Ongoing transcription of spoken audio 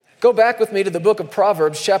Go back with me to the book of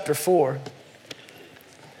Proverbs, chapter 4.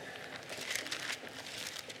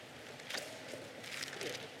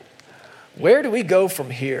 Where do we go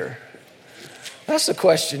from here? That's the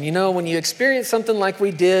question. You know, when you experience something like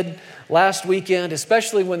we did last weekend,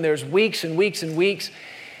 especially when there's weeks and weeks and weeks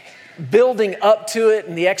building up to it,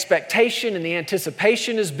 and the expectation and the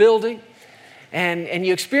anticipation is building, and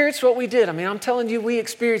you experience what we did. I mean, I'm telling you, we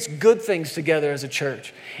experienced good things together as a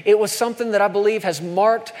church. It was something that I believe has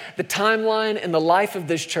marked the timeline and the life of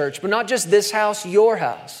this church, but not just this house, your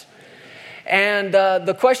house. And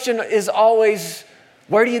the question is always,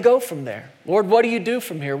 where do you go from there? Lord, what do you do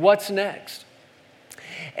from here? What's next?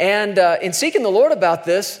 And in seeking the Lord about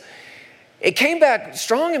this, it came back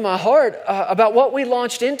strong in my heart about what we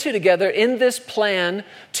launched into together in this plan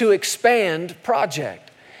to expand project.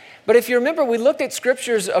 But if you remember, we looked at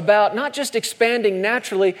scriptures about not just expanding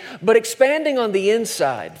naturally, but expanding on the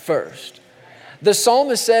inside first. The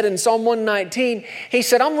psalmist said in Psalm 119, he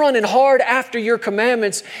said, I'm running hard after your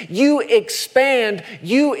commandments. You expand,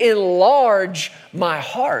 you enlarge my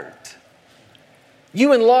heart.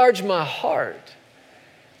 You enlarge my heart.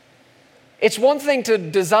 It's one thing to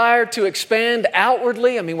desire to expand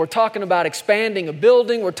outwardly. I mean, we're talking about expanding a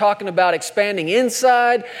building. We're talking about expanding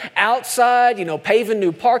inside, outside, paving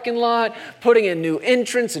new parking lot, putting in new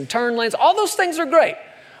entrance and turn lanes. All those things are great.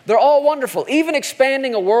 They're all wonderful. Even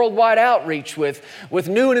expanding a worldwide outreach with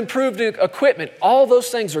new and improved equipment. All those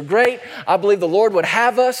things are great. I believe the Lord would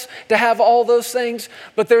have us to have all those things.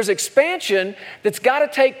 But there's expansion that's got to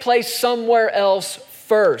take place somewhere else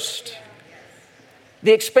first.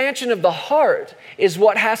 The expansion of the heart is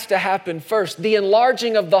what has to happen first, the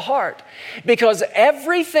enlarging of the heart. Because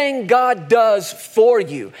everything God does for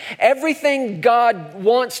you, everything God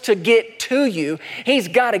wants to get to you, He's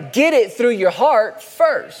got to get it through your heart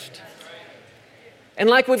first. And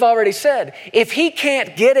like we've already said, if He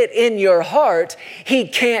can't get it in your heart, He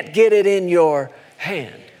can't get it in your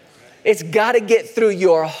hand. It's got to get through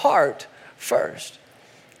your heart first.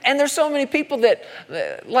 And there's so many people that,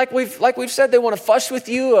 like we've said, they want to fuss with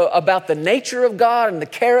you about the nature of God and the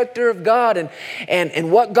character of God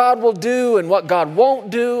and what God will do and what God won't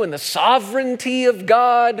do and the sovereignty of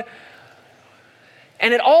God.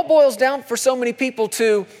 And it all boils down for so many people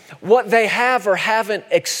to what they have or haven't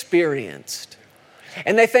experienced.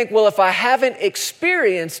 And they think, well, if I haven't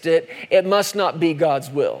experienced it, it must not be God's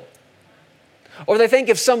will. Or they think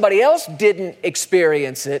if somebody else didn't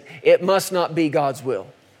experience it, it must not be God's will.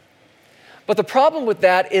 But the problem with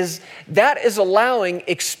that is allowing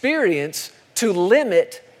experience to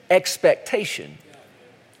limit expectation.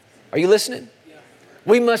 Are you listening?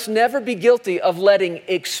 We must never be guilty of letting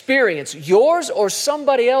experience, yours or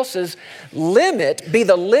somebody else's, be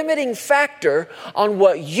the limiting factor on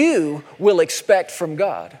what you will expect from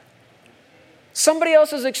God. Somebody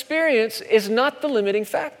else's experience is not the limiting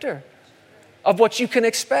factor of what you can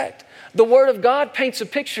expect. The Word of God paints a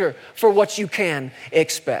picture for what you can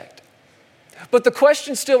expect. But the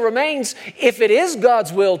question still remains, if it is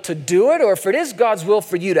God's will to do it, or if it is God's will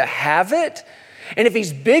for you to have it, and if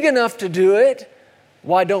He's big enough to do it,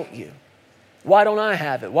 why don't you? Why don't I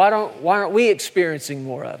have it? Why aren't we experiencing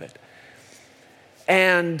more of it?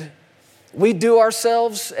 And we do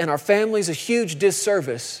ourselves and our families a huge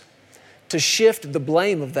disservice to shift the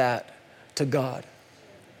blame of that to God.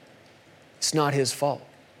 It's not His fault.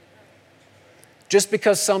 Just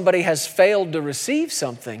because somebody has failed to receive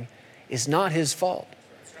something is not His fault.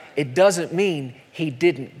 It doesn't mean He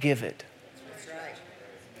didn't give it.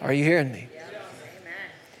 Are you hearing me?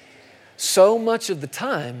 So much of the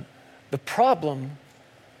time, the problem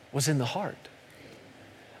was in the heart.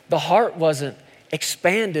 The heart wasn't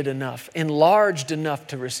expanded enough, enlarged enough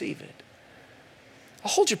to receive it.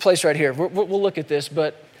 I'll hold your place right here. We'll look at this,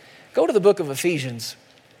 but go to the book of Ephesians.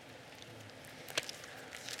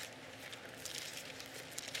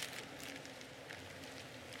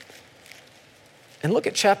 And look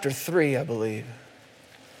at chapter 3, I believe.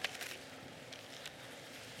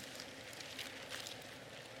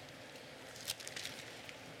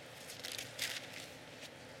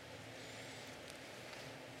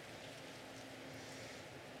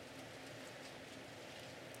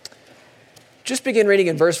 Just begin reading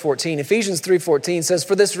in verse 14. Ephesians 3:14 says,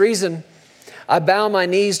 "For this reason I bow my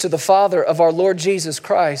knees to the Father of our Lord Jesus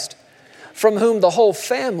Christ, from whom the whole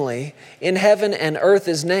family in heaven and earth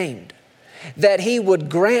is named, that He would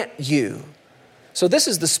grant you." So this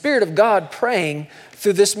is the Spirit of God praying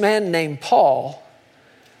through this man named Paul.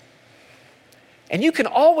 And you can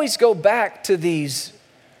always go back to these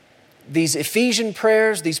Ephesian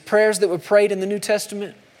prayers, these prayers that were prayed in the New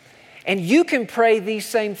Testament. And you can pray these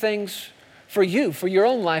same things for you, for your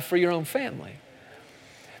own life, for your own family.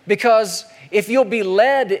 Because if you'll be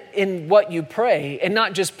led in what you pray, and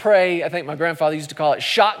not just pray, I think my grandfather used to call it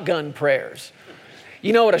shotgun prayers.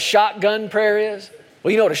 You know what a shotgun prayer is?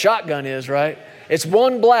 Well, you know what a shotgun is, right? It's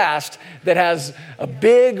one blast that has a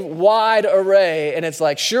big, wide array, and it's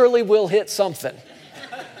like, surely we'll hit something.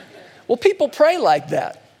 Well, people pray like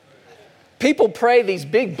that. People pray these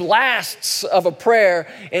big blasts of a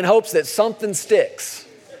prayer in hopes that something sticks.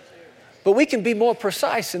 But we can be more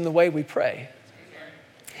precise in the way we pray.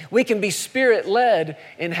 We can be Spirit-led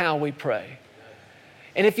in how we pray.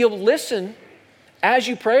 And if you'll listen as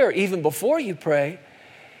you pray or even before you pray,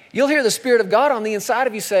 you'll hear the Spirit of God on the inside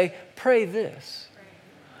of you say, pray this.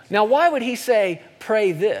 Now, why would he say,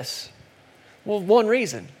 pray this? Well, one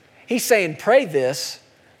reason. He's saying, pray this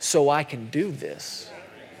so I can do this.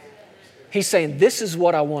 He's saying, this is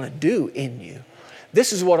what I want to do in you.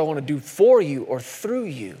 This is what I want to do for you or through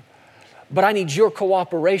you. But I need your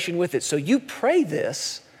cooperation with it. So you pray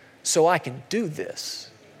this so I can do this.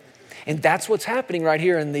 And that's what's happening right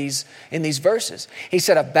here in these verses. He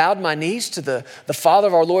said, I bowed my knees to the Father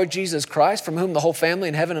of our Lord Jesus Christ, from whom the whole family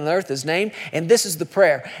in heaven and earth is named. And this is the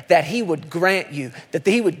prayer, that he would grant you, that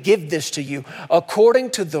he would give this to you, according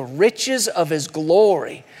to the riches of his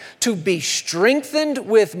glory, to be strengthened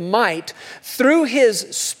with might through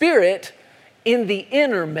his Spirit in the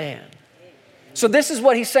inner man. So this is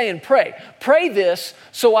what he's saying, pray. Pray this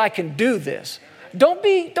so I can do this. Don't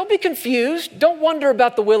be confused. Don't wonder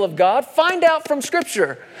about the will of God. Find out from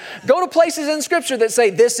Scripture. Go to places in Scripture that say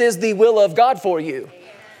this is the will of God for you.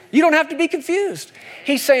 You don't have to be confused.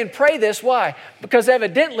 He's saying pray this. Why? Because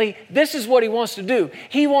evidently this is what he wants to do.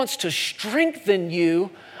 He wants to strengthen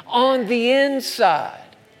you on the inside.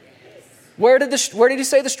 Where did he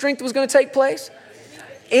say the strength was going to take place?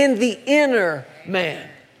 In the inner man.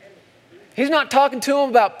 He's not talking to him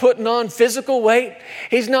about putting on physical weight.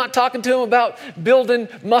 He's not talking to him about building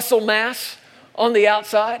muscle mass on the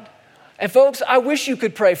outside. And folks, I wish you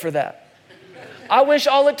could pray for that. I wish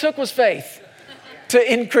all it took was faith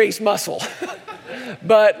to increase muscle.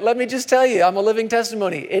 But let me just tell you, I'm a living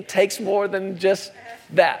testimony. It takes more than just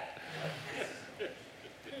that.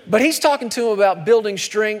 But he's talking to him about building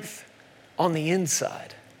strength on the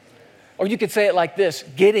inside. Or you could say it like this,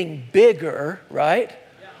 getting bigger, right?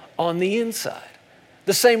 On the inside.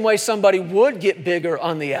 The same way somebody would get bigger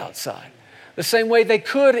on the outside. The same way they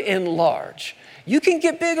could enlarge. You can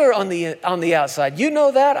get bigger on the outside. You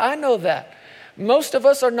know that, I know that. Most of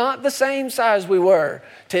us are not the same size we were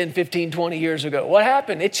 10, 15, 20 years ago. What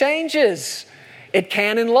happened? It changes. It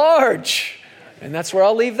can enlarge. And that's where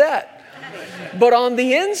I'll leave that. But on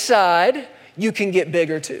the inside, you can get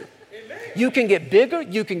bigger too. You can get bigger,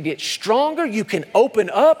 you can get stronger, you can open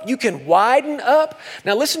up, you can widen up.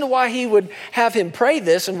 Now listen to why he would have him pray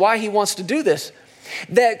this and why he wants to do this.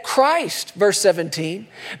 That Christ, verse 17,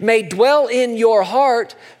 may dwell in your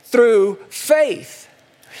heart through faith.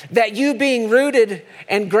 That you being rooted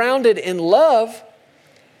and grounded in love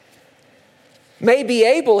may be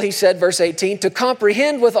able, he said, verse 18, to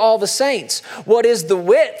comprehend with all the saints what is the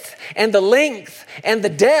width and the length and the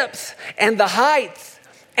depth and the height,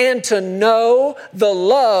 and to know the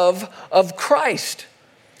love of Christ,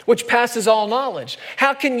 which passes all knowledge.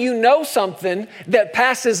 How can you know something that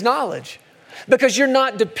passes knowledge? Because you're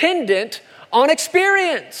not dependent on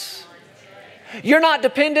experience. You're not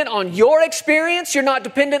dependent on your experience. You're not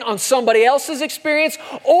dependent on somebody else's experience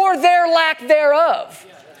or their lack thereof.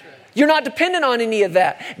 You're not dependent on any of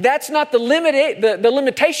that. That's not the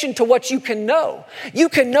limitation to what you can know. You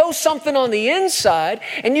can know something on the inside,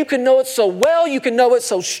 and you can know it so well, you can know it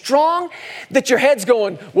so strong that your head's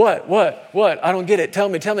going, what? I don't get it. Tell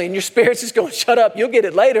me. And your spirit's just going, shut up, you'll get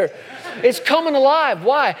it later. It's coming alive.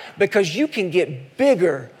 Why? Because you can get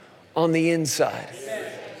bigger on the inside.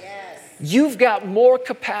 You've got more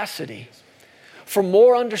capacity for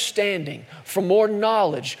more understanding, for more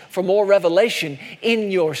knowledge, for more revelation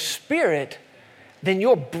in your spirit than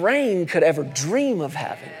your brain could ever dream of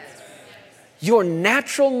having. Your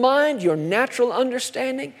natural mind, your natural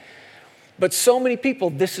understanding. But so many people,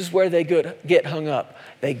 this is where they get hung up.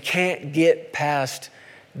 They can't get past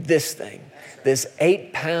this thing, this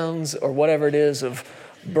 8 pounds or whatever it is of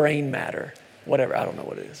brain matter, whatever, I don't know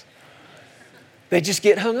what it is. They just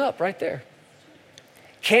get hung up right there.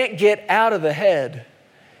 Can't get out of the head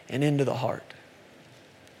and into the heart.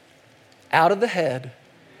 Out of the head,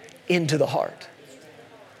 into the heart.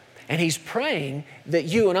 And he's praying that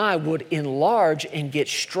you and I would enlarge and get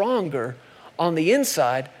stronger on the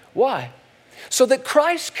inside. Why? So that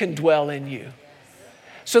Christ can dwell in you.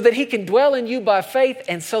 So that he can dwell in you by faith,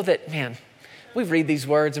 and so that, man, we read these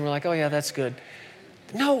words and we're like, oh yeah, that's good.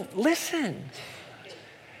 No, listen.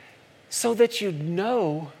 so that you'd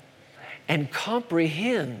know and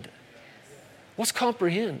comprehend. What's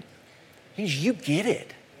comprehend? It means you get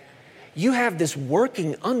it. You have this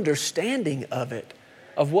working understanding of it.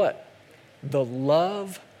 Of what? The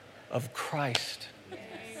love of Christ.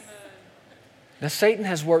 Now, Satan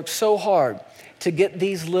has worked so hard to get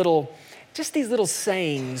these little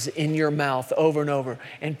sayings in your mouth over and over.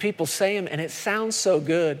 And people say them, and it sounds so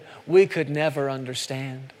good, we could never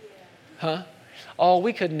understand. Huh? Oh,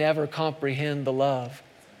 we could never comprehend the love.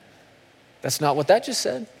 That's not what that just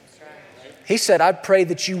said. He said, I pray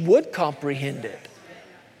that you would comprehend it.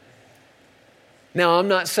 Now, I'm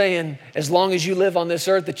not saying as long as you live on this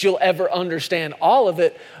earth that you'll ever understand all of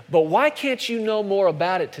it, but why can't you know more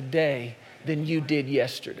about it today than you did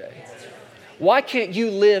yesterday? Why can't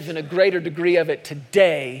you live in a greater degree of it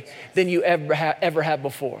today than you ever have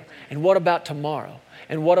before? And what about tomorrow?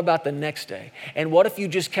 And what about the next day? And what if you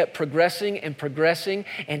just kept progressing and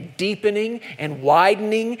deepening and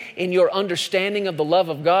widening in your understanding of the love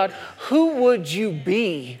of God? Who would you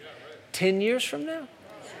be 10 years from now?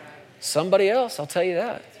 Somebody else, I'll tell you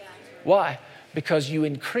that. Why? Because you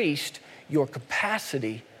increased your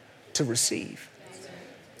capacity to receive.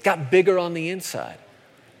 Got bigger on the inside.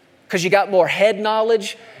 Because you got more head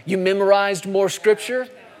knowledge, you memorized more scripture.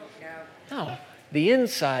 No, the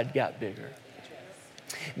inside got bigger.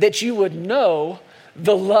 That you would know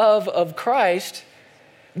the love of Christ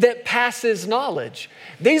that passes knowledge.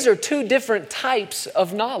 These are two different types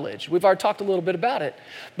of knowledge. We've already talked a little bit about it.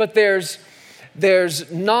 But there's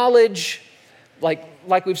knowledge,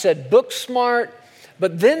 like we've said, book smart,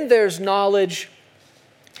 but then there's knowledge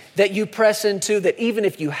that you press into that even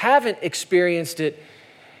if you haven't experienced it,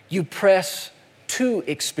 you press to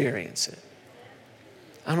experience it.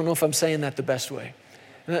 I don't know if I'm saying that the best way.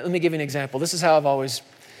 Let me give you an example. This is how I've always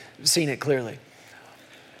seen it clearly.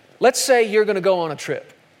 Let's say you're going to go on a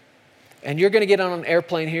trip and you're going to get on an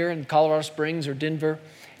airplane here in Colorado Springs or Denver,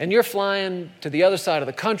 and you're flying to the other side of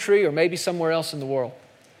the country or maybe somewhere else in the world.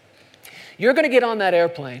 You're going to get on that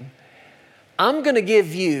airplane. I'm going to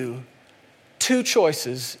give you two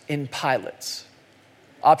choices in pilots.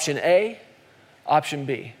 Option A, option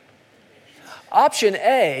B. Option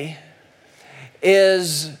A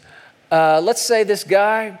is, let's say this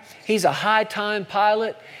guy, he's a high-time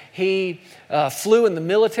pilot. He flew in the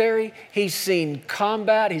military. He's seen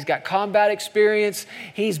combat. He's got combat experience.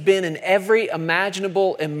 He's been in every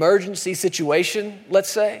imaginable emergency situation, let's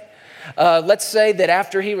say. Let's say that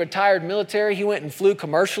after he retired military, he went and flew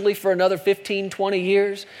commercially for another 15, 20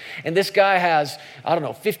 years. And this guy has,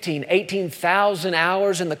 18,000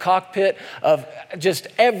 hours in the cockpit of just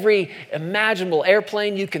every imaginable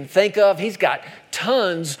airplane you can think of. He's got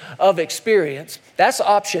tons of experience. That's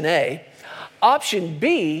option A. Option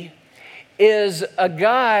B is a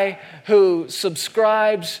guy who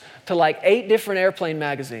subscribes to like 8 different airplane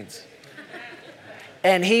magazines.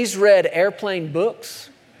 And he's read airplane books.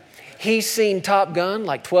 He's seen Top Gun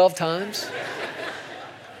like 12 times.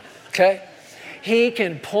 Okay? He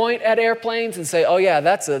can point at airplanes and say, oh yeah,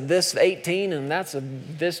 that's a this 18 and that's a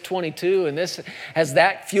this 22 and this has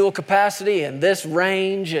that fuel capacity and this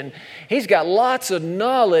range. And he's got lots of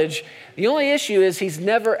knowledge. The only issue is he's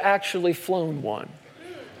never actually flown one.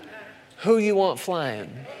 Who you want flying?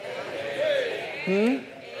 This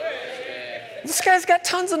guy's got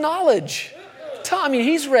tons of knowledge.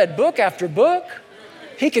 He's read book after book.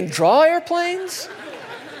 He can draw airplanes.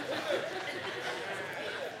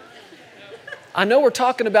 I know we're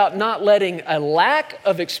talking about not letting a lack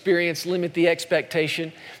of experience limit the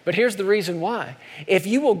expectation, but here's the reason why. If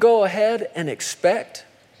you will go ahead and expect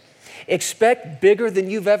bigger than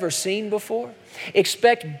you've ever seen before,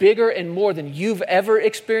 expect bigger and more than you've ever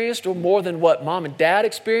experienced or more than what mom and dad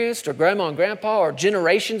experienced or grandma and grandpa or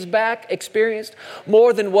generations back experienced,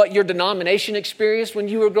 more than what your denomination experienced when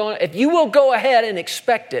you were growing up. If you will go ahead and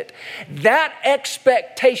expect it, that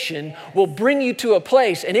expectation will bring you to a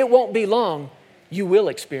place, and it won't be long, you will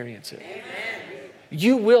experience it. Amen.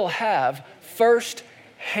 You will have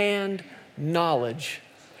first-hand knowledge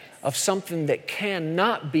of something that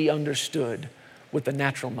cannot be understood with the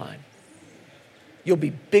natural mind. You'll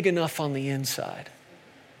be big enough on the inside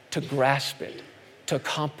to grasp it, to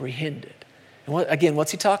comprehend it. And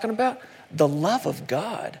what's he talking about? The love of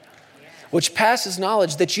God, which passes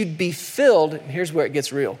knowledge, that you'd be filled, and here's where it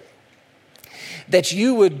gets real, that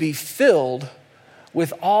you would be filled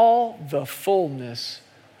with all the fullness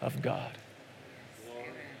of God.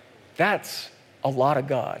 That's a lot of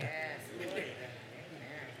God.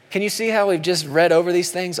 Can you see how we've just read over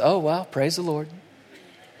these things? Oh, wow, praise the Lord.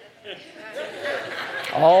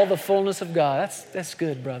 All the fullness of God. That's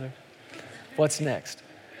good, brother. What's next?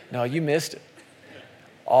 No, you missed it.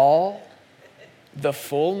 all the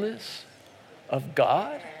fullness of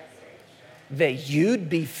God? That you'd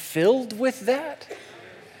be filled with that?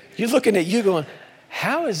 You're looking at you going,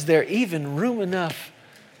 how is there even room enough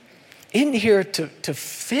in here to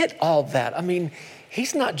fit all that? I mean,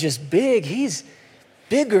 he's not just big, he's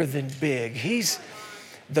bigger than big.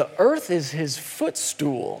 The earth is his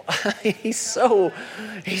footstool. He's so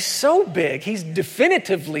big. He's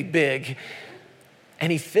definitively big.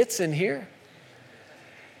 And he fits in here.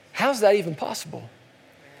 How's that even possible?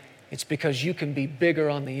 It's because you can be bigger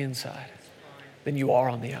on the inside than you are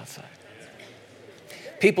on the outside.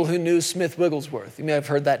 People who knew Smith Wigglesworth, you may have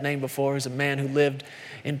heard that name before, is a man who lived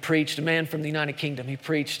and preached, a man from the United Kingdom. He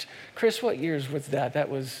preached, Chris, what years was that? That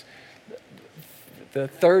was the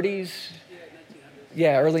 30s?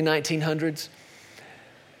 Yeah, early 1900s.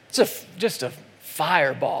 It's just a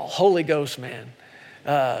fireball, Holy Ghost man.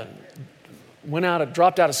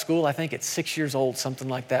 Dropped out of school, I think at 6 years old, something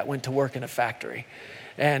like that, went to work in a factory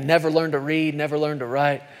and never learned to read, never learned to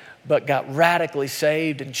write, but got radically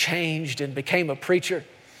saved and changed and became a preacher.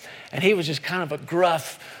 And he was just kind of a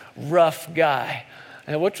gruff, rough guy,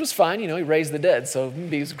 and which was fine. You know, he raised the dead, so you can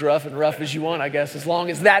be as gruff and rough as you want, I guess, as long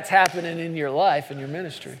as that's happening in your life and your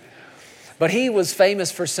ministry. But he was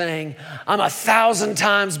famous for saying, I'm 1,000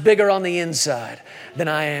 times bigger on the inside than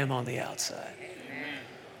I am on the outside.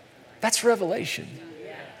 That's revelation.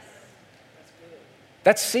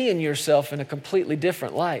 That's seeing yourself in a completely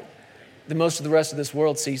different light than most of the rest of this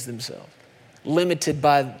world sees themselves. Limited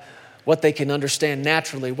by what they can understand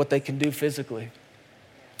naturally, what they can do physically.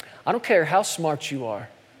 I don't care how smart you are,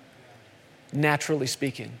 naturally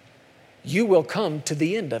speaking, you will come to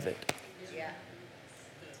the end of it.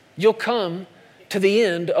 You'll come to the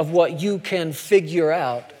end of what you can figure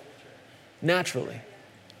out naturally.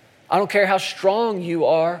 I don't care how strong you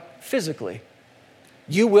are physically.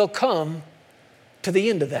 You will come to the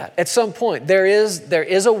end of that. At some point, there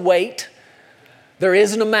is a weight, there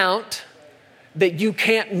is an amount that you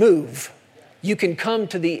can't move. You can come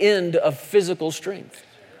to the end of physical strength.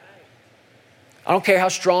 I don't care how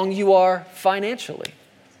strong you are financially.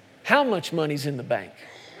 How much money's in the bank?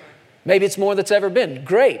 Maybe it's more that's ever been.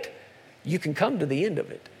 Great. You can come to the end of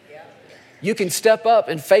it. You can step up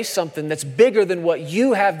and face something that's bigger than what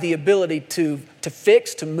you have the ability to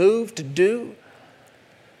fix, to move, to do.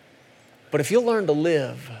 But if you'll learn to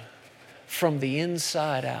live from the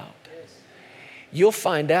inside out, you'll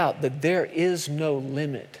find out that there is no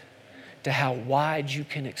limit to how wide you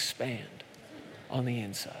can expand on the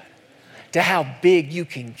inside, to how big you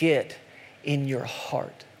can get in your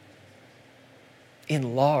heart.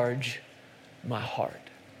 Enlarge my heart.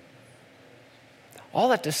 All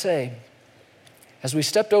that to say, as we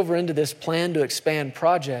stepped over into this Plan to Expand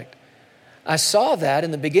project, I saw that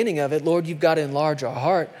in the beginning of it, Lord, you've got to enlarge our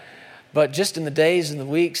heart. But just in the days and the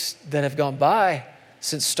weeks that have gone by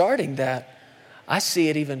since starting that, I see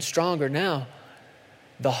it even stronger now.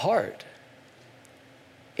 The heart.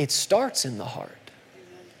 It starts in the heart.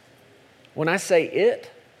 When I say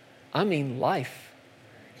it, I mean life.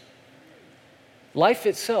 Life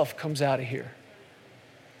itself comes out of here.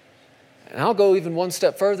 And I'll go even one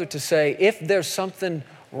step further to say, if there's something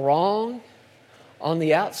wrong on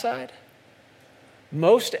the outside,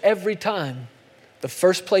 most every time, the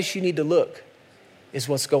first place you need to look is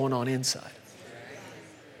what's going on inside.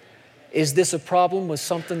 Is this a problem with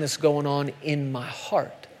something that's going on in my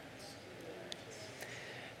heart?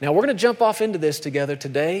 Now, we're going to jump off into this together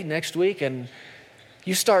today, next week, and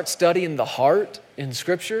you start studying the heart in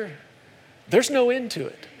Scripture, there's no end to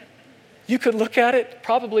it. You could look at it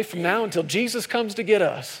probably from now until Jesus comes to get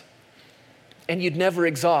us, and you'd never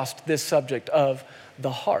exhaust this subject of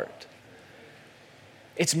the heart.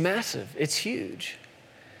 It's massive, it's huge.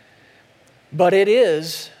 But it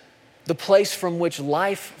is the place from which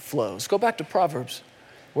life flows. Go back to Proverbs,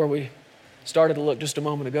 where we started to look just a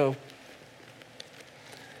moment ago.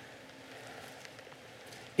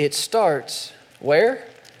 It starts where?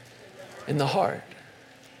 In the heart.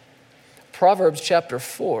 Proverbs chapter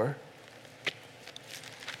 4.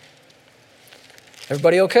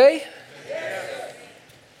 Everybody okay? Yes.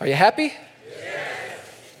 Are you happy? Yes.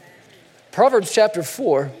 Proverbs chapter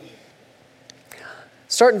 4.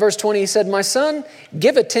 Start in verse 20. He said, "My son,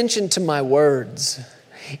 give attention to my words.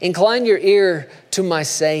 Incline your ear to my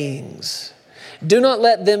sayings. Do not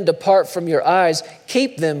let them depart from your eyes.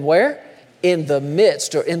 Keep them where? In the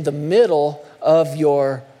midst or in the middle of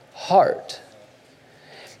your heart."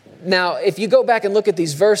 Now, if you go back and look at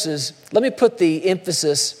these verses, let me put the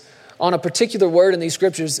emphasis on a particular word in these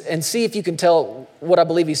scriptures and see if you can tell what I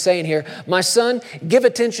believe he's saying here. My son, give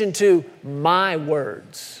attention to my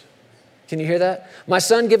words. Can you hear that? My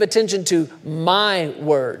son, give attention to my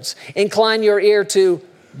words. Incline your ear to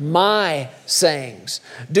my sayings.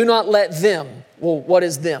 Do not let them, well, what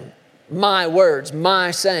is them? My words,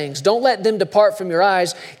 my sayings. Don't let them depart from your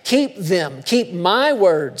eyes. Keep them, keep my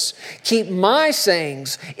words, keep my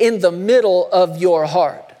sayings in the middle of your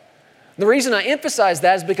heart. The reason I emphasize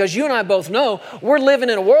that is because you and I both know we're living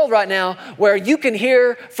in a world right now where you can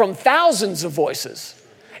hear from thousands of voices.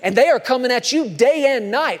 And they are coming at you day and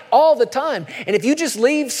night, all the time. And if you just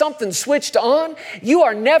leave something switched on, you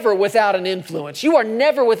are never without an influence. You are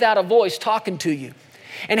never without a voice talking to you.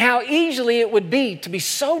 And how easily it would be to be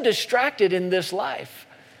so distracted in this life.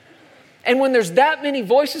 And when there's that many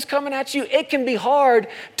voices coming at you, it can be hard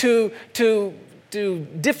to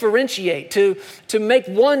differentiate, to make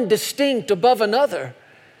one distinct above another.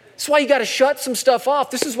 That's why you got to shut some stuff off.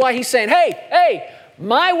 This is why he's saying, hey,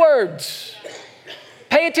 my words.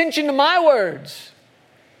 Pay attention to my words.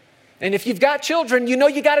 And if you've got children, you know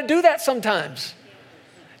you got to do that sometimes.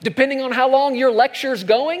 Depending on how long your lecture's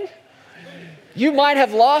going, you might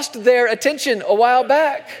have lost their attention a while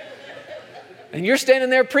back. And you're standing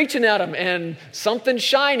there preaching at them and something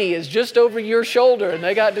shiny is just over your shoulder and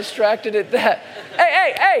they got distracted at that.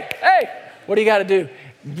 Hey, what do you got to do?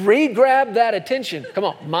 Re-grab that attention. Come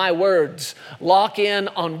on, my words. Lock in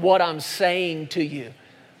on what I'm saying to you.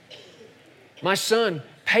 My son,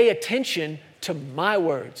 pay attention to my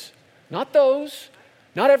words. Not those,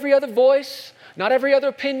 not every other voice, not every other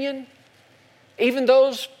opinion. Even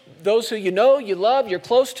those who you know, you love, you're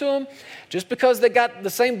close to them. Just because they got the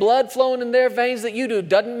same blood flowing in their veins that you do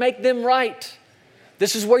doesn't make them right.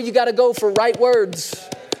 This is where you got to go for right words.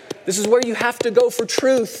 This is where you have to go for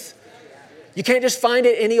truth. You can't just find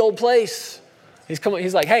it any old place. He's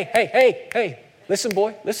like, hey, listen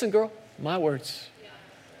boy, listen girl, my words.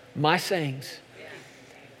 My sayings.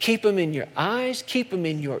 Keep them in your eyes. Keep them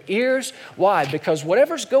in your ears. Why? Because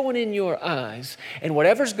whatever's going in your eyes and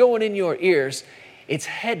whatever's going in your ears, it's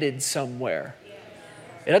headed somewhere.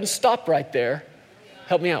 It doesn't stop right there.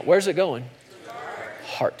 Help me out. Where's it going?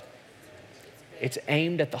 Heart. It's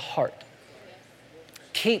aimed at the heart.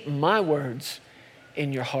 Keep my words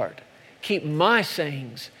in your heart. Keep my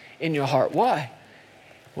sayings in your heart. Why?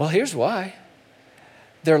 Well, here's why.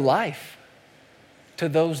 They're life to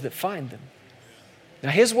those that find them. Now,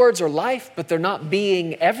 his words are life, but they're not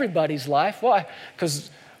being everybody's life. Why? Because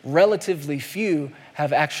relatively few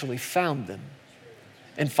have actually found them.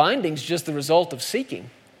 And finding's just the result of seeking.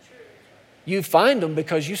 You find them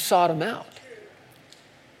because you sought them out.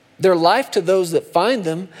 They're life to those that find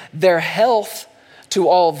them. They're health to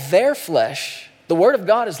all their flesh. The Word of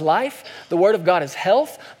God is life. The Word of God is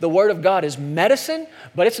health. The Word of God is medicine.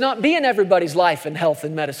 But it's not being everybody's life and health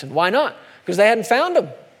and medicine. Why not? Because they hadn't found them.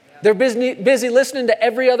 They're busy listening to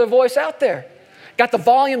every other voice out there. Got the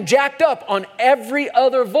volume jacked up on every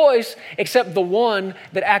other voice except the one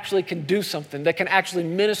that actually can do something, that can actually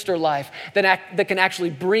minister life, that can actually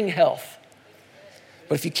bring health.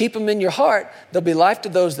 But if you keep them in your heart, they'll be life to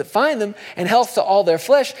those that find them and health to all their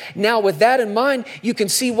flesh. Now, with that in mind, you can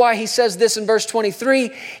see why he says this in verse 23,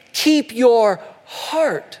 keep your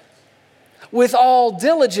heart with all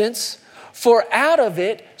diligence, for out of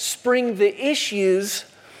it spring the issues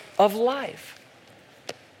of life.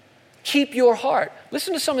 Keep your heart.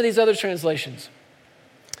 Listen to some of these other translations.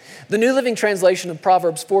 The New Living Translation of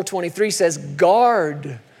Proverbs 4:23 says,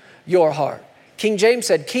 guard your heart. King James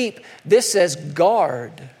said keep. This says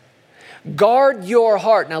guard. Guard your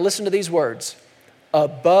heart. Now listen to these words.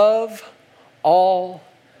 Above all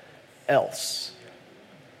else.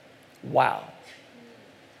 Wow.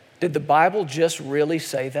 Did the Bible just really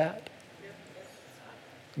say that?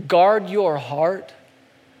 Guard your heart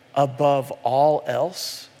above all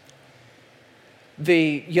else.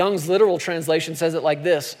 The Young's literal translation says it like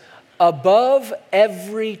this: above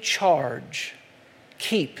every charge,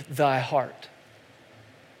 keep thy heart.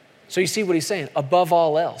 So you see what he's saying, above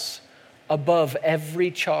all else, above every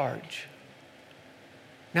charge.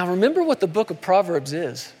 Now remember what the book of Proverbs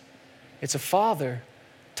is. It's a father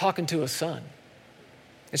talking to a son.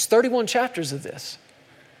 It's 31 chapters of this.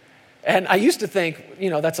 And I used to think,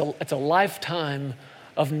 that's a lifetime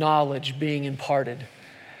of knowledge being imparted.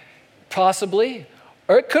 Possibly,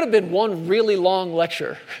 or it could have been one really long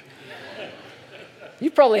lecture.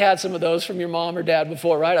 You've probably had some of those from your mom or dad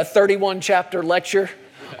before, right? A 31 chapter lecture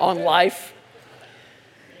on life.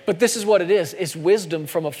 But this is what it is. It's wisdom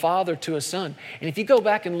from a father to a son. And if you go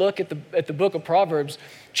back and look at the book of Proverbs,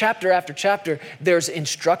 chapter after chapter, there's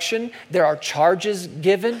instruction, there are charges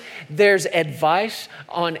given, there's advice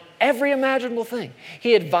on every imaginable thing.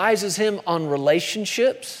 He advises him on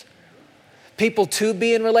relationships. people to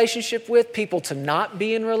be in relationship with, people to not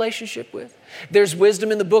be in relationship with. There's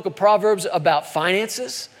wisdom in the book of Proverbs about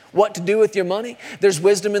finances, what to do with your money. There's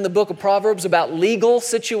wisdom in the book of Proverbs about legal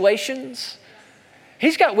situations.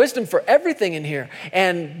 He's got wisdom for everything in here.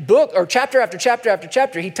 And book or chapter after chapter after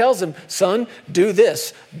chapter, he tells them, son, do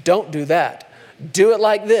this, don't do that. Do it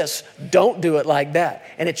like this, don't do it like that.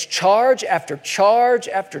 And it's charge after charge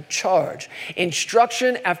after charge,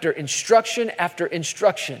 instruction after instruction after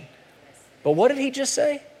instruction. But what did he just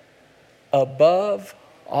say? Above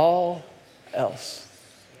all else.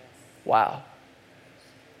 Wow.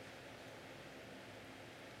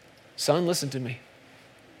 Son, listen to me.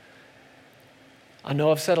 I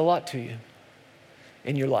know I've said a lot to you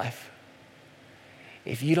in your life.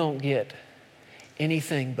 If you don't get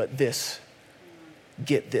anything but this,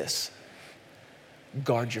 get this.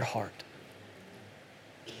 Guard your heart.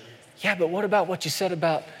 Yeah, but what about what you said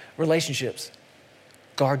about relationships?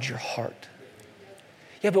 Guard your heart.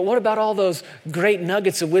 Yeah, but what about all those great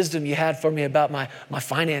nuggets of wisdom you had for me about my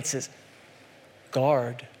finances?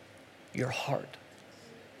 Guard your heart.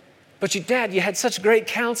 But Dad, you had such great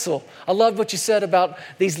counsel. I loved what you said about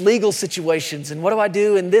these legal situations and what do I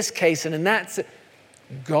do in this case and in that.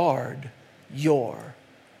 Guard your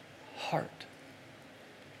heart.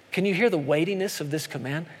 Can you hear the weightiness of this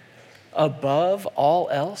command? Above all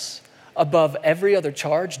else, above every other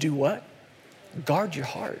charge, do what? Guard your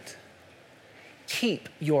heart. Keep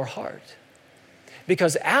your heart.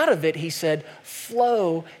 Because out of it, he said,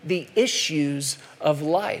 flow the issues of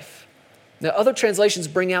life. Now, other translations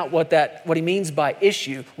bring out what he means by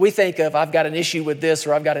issue. We think of, I've got an issue with this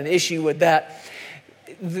or I've got an issue with that.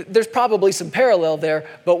 There's probably some parallel there,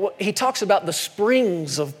 but he talks about the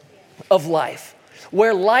springs of life,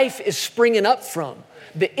 where life is springing up from,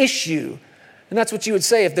 the issue. And that's what you would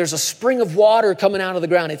say if there's a spring of water coming out of the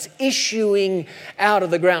ground. It's issuing out of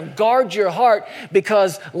the ground. Guard your heart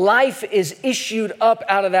because life is issued up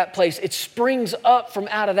out of that place. It springs up from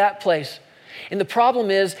out of that place. And the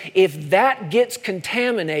problem is if that gets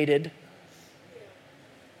contaminated,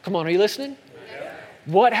 come on, are you listening? Yeah.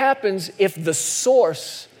 What happens if the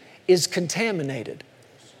source is contaminated?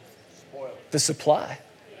 The supply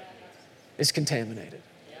is contaminated.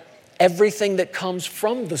 Everything that comes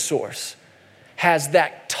from the source has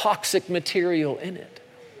that toxic material in it.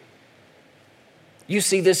 You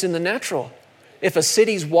see this in the natural. If a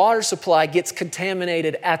city's water supply gets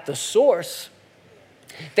contaminated at the source,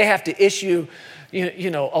 they have to issue,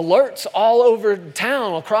 alerts all over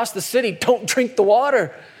town, across the city. Don't drink the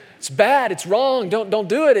water. It's bad. It's wrong. Don't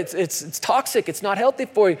do it. It's toxic. It's not healthy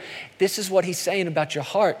for you. This is what he's saying about your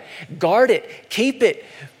heart. Guard it. Keep it.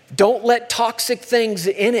 Don't let toxic things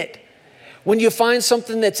in it. When you find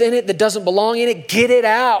something that's in it that doesn't belong in it, get it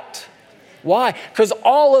out. Why? Because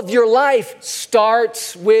all of your life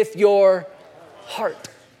starts with your heart.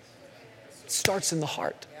 It starts in the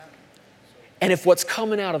heart. And if what's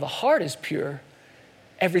coming out of the heart is pure,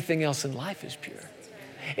 everything else in life is pure.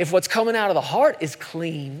 If what's coming out of the heart is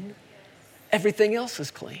clean, everything else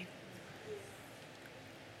is clean.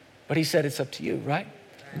 But he said it's up to you, right?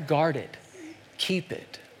 Guard it. Keep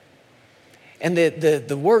it. And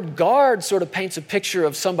the word guard sort of paints a picture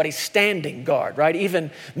of somebody standing guard, right?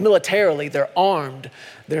 Even militarily, they're armed.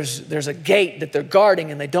 There's a gate that they're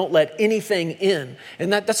guarding and they don't let anything in.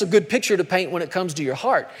 And that's a good picture to paint when it comes to your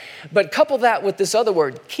heart. But couple that with this other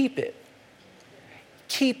word, keep it.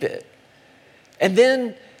 Keep it. And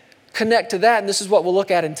then connect to that, and this is what we'll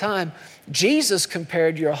look at in time. Jesus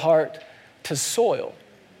compared your heart to soil.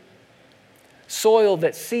 Soil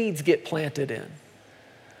that seeds get planted in.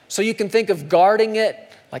 So you can think of guarding it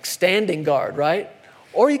like standing guard, right?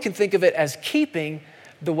 Or you can think of it as keeping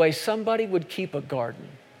the way somebody would keep a garden.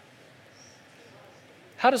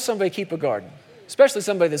 How does somebody keep a garden? Especially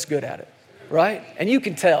somebody that's good at it, right? And you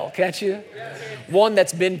can tell, can't you? One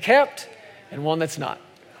that's been kept and one that's not.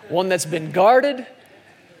 One that's been guarded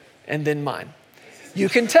and then mine. You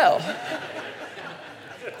can tell.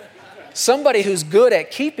 Somebody who's good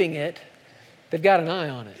at keeping it, they've got an eye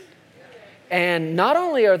on it. And not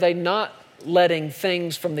only are they not letting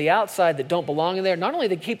things from the outside that don't belong in there, not only are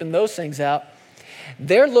they keeping those things out,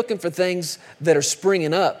 they're looking for things that are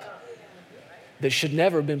springing up that should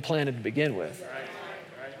never have been planted to begin with.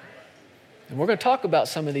 And we're going to talk about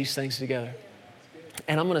some of these things together.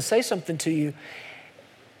 And I'm going to say something to you,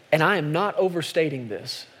 and I am not overstating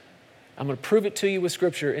this. I'm going to prove it to you with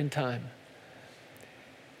Scripture in time.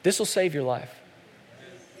 This will save your life.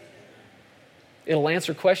 It'll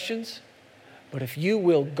answer questions. But if you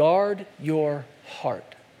will guard your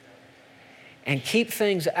heart and keep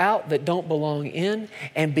things out that don't belong in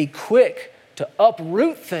and be quick to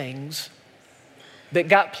uproot things that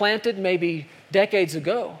got planted maybe decades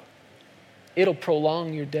ago, it'll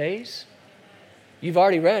prolong your days. You've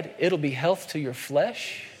already read, it'll be health to your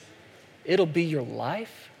flesh. It'll be your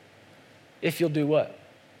life if you'll do what?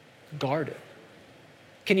 Guard it.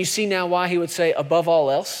 Can you see now why he would say above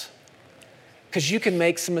all else? Because you can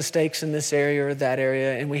make some mistakes in this area or that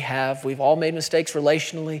area, and we've all made mistakes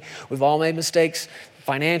relationally. We've all made mistakes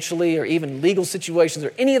financially or even legal situations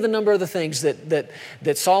or any of the number of the things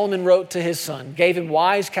that Solomon wrote to his son, gave him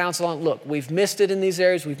wise counsel on. Look, we've missed it in these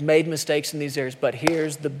areas. We've made mistakes in these areas, but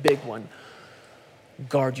here's the big one.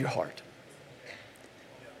 Guard your heart.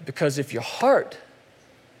 Because if your heart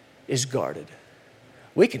is guarded,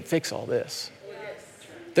 we can fix all this.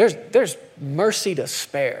 There's mercy to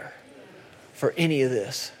spare for any of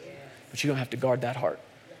this. But you're going to have to guard that heart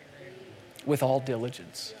with all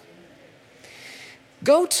diligence.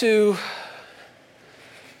 Go to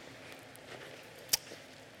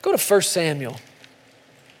 1 Samuel.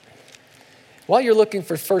 While you're looking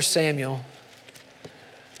for 1 Samuel,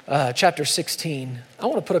 chapter 16, I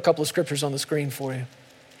want to put a couple of scriptures on the screen for you.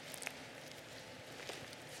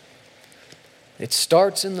 It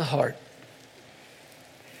starts in the heart.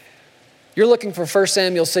 You're looking for 1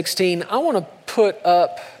 Samuel 16. I want to put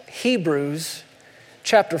up Hebrews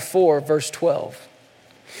chapter 4, verse 12.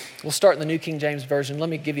 We'll start in the New King James Version. Let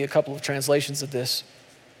me give you a couple of translations of this.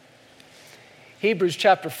 Hebrews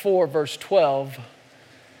chapter 4, verse 12.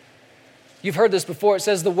 You've heard this before. It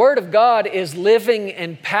says, the word of God is living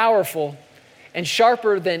and powerful and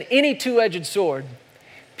sharper than any two-edged sword,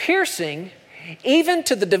 piercing even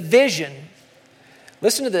to the division,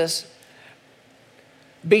 listen to this,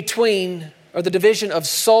 the division of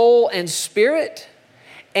soul and spirit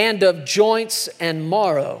and of joints and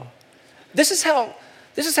marrow. This is how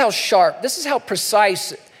sharp, this is how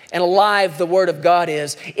precise and alive the Word of God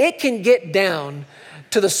is. It can get down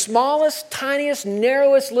to the smallest, tiniest,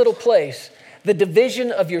 narrowest little place, the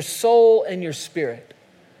division of your soul and your spirit.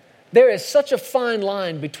 There is such a fine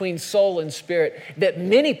line between soul and spirit that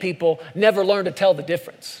many people never learn to tell the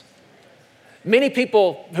difference. Many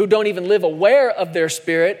people who don't even live aware of their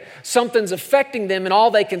spirit, something's affecting them and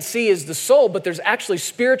all they can see is the soul, but there's actually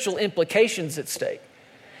spiritual implications at stake.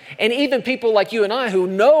 And even people like you and I who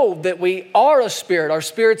know that we are a spirit, our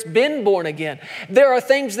spirit's been born again. There are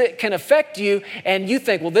things that can affect you and you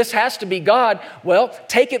think, well, this has to be God. Well,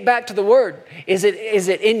 take it back to the Word. Is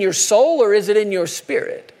it in your soul or is it in your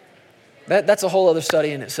spirit? That's a whole other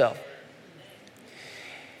study in itself.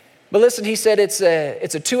 But listen, he said it's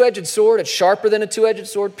a two-edged sword. It's sharper than a two-edged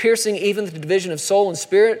sword, piercing even the division of soul and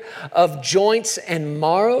spirit, of joints and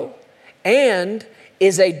marrow, and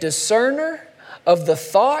is a discerner of the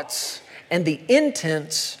thoughts and the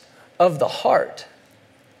intents of the heart.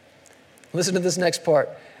 Listen to this next part.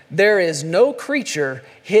 There is no creature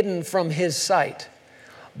hidden from his sight,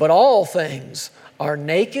 but all things are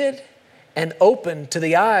naked and open to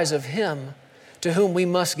the eyes of him to whom we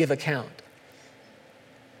must give account.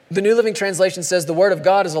 The New Living Translation says, the Word of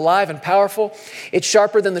God is alive and powerful. It's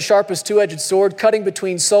sharper than the sharpest two-edged sword, cutting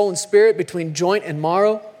between soul and spirit, between joint and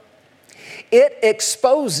marrow. It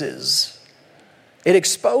exposes.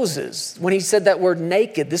 When he said that word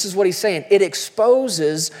naked, this is what he's saying. It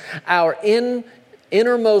exposes our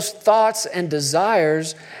innermost thoughts and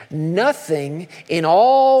desires. Nothing in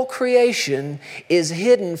all creation is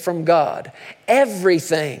hidden from God.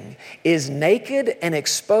 Everything is naked and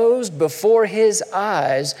exposed before his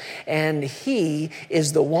eyes, and he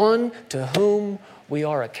is the one to whom we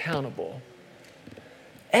are accountable.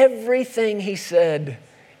 Everything, he said,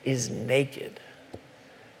 is naked.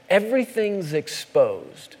 Everything's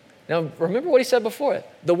exposed. Now, remember what he said before it.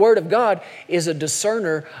 The Word of God is a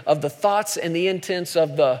discerner of the thoughts and the intents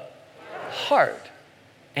of the heart.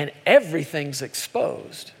 And everything's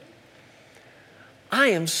exposed. I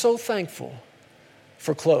am so thankful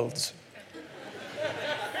for clothes.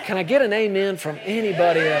 Can I get an amen from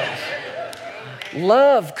anybody else?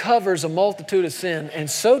 Love covers a multitude of sin, and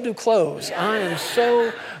so do clothes. I am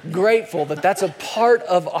so grateful that that's a part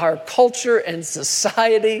of our culture and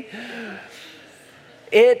society.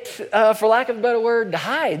 It, for lack of a better word,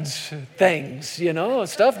 hides things,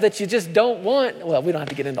 stuff that you just don't want. Well, we don't have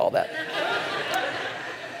to get into all that.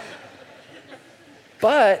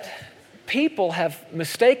 But people have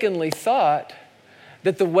mistakenly thought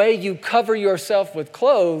that the way you cover yourself with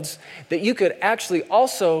clothes, that you could actually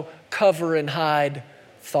also cover and hide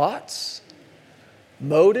thoughts,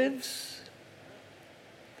 motives.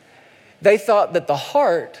 They thought that the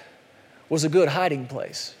heart was a good hiding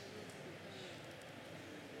place.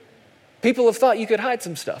 People have thought you could hide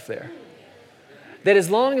some stuff there. That as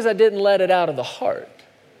long as I didn't let it out of the heart,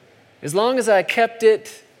 as long as I kept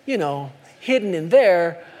it, hidden in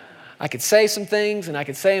there, I could say some things and I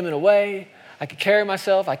could say them in a way. I could carry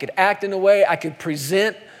myself. I could act in a way. I could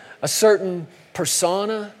present a certain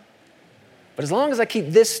persona. But as long as I keep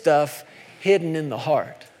this stuff hidden in the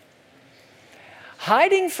heart,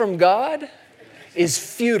 hiding from God is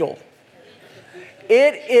futile.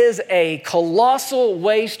 It is a colossal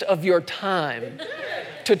waste of your time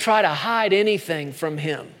to try to hide anything from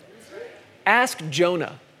Him. Ask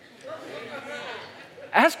Jonah.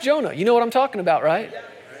 Ask Jonah. You know what I'm talking about, right?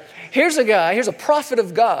 Here's a prophet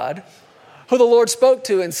of God who the Lord spoke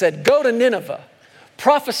to and said, go to Nineveh,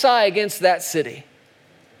 prophesy against that city.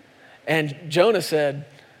 And Jonah said,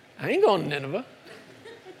 I ain't going to Nineveh.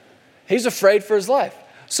 He's afraid for his life.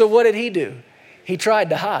 So what did he do? He tried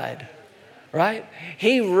to hide, right?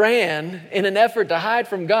 He ran in an effort to hide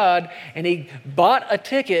from God, and he bought a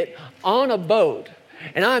ticket on a boat.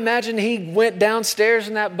 And I imagine he went downstairs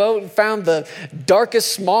in that boat and found the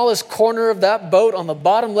darkest, smallest corner of that boat on the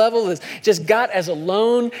bottom level, just got as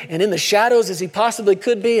alone and in the shadows as he possibly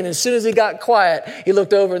could be. And as soon as he got quiet, he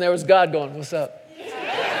looked over and there was God going, what's up?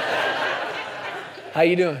 How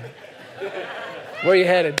you doing? Where are you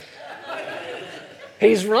headed?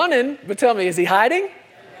 He's running, but tell me, is he hiding?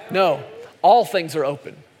 No, all things are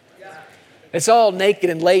open. It's all naked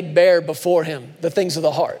and laid bare before him, the things of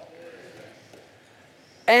the heart.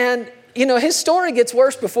 And, you know, his story gets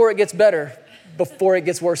worse before it gets better, before it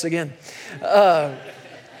gets worse again.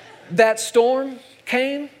 That storm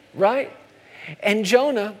came, right? And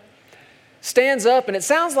Jonah stands up, and it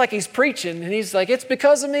sounds like he's preaching, and he's like, it's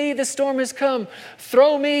because of me this storm has come.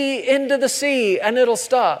 Throw me into the sea, and it'll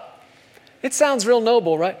stop. It sounds real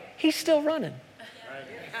noble, right? He's still running.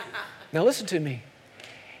 Now listen to me.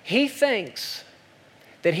 He thinks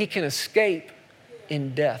that he can escape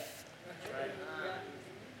in death.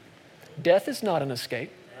 Death is not an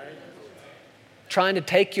escape. Trying to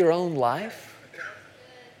take your own life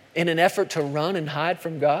in an effort to run and hide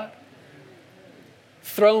from God.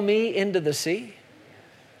 Throw me into the sea.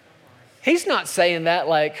 He's not saying that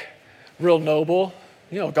like real noble.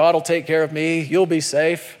 You know, God will take care of me. You'll be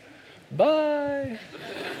safe. Bye.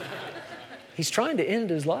 He's trying to end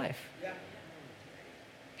his life.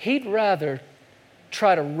 He'd rather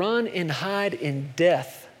try to run and hide in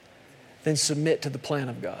death than submit to the plan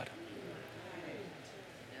of God.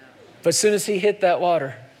 But as soon as he hit that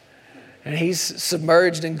water and he's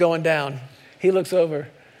submerged and going down, he looks over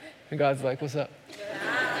and God's like, what's up?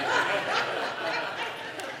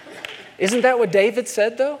 Isn't that what David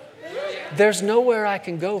said though? There's nowhere I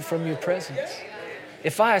can go from your presence.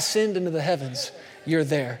 If I ascend into the heavens, you're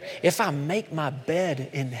there. If I make my bed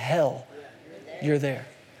in hell, you're there.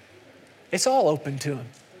 It's all open to him.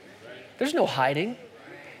 There's no hiding.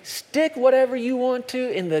 Stick whatever you want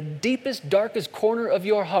to in the deepest, darkest corner of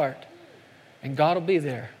your heart, and God will be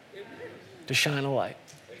there to shine a light.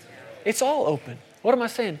 It's all open. What am I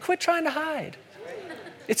saying? Quit trying to hide.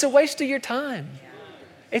 It's a waste of your time.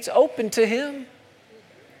 It's open to him.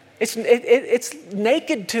 It's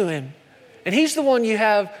naked to him. And he's the one you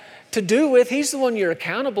have to do with. He's the one you're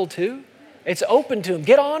accountable to. It's open to him.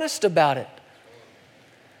 Get honest about it.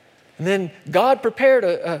 And then God prepared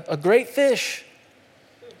a great fish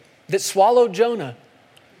that swallowed Jonah.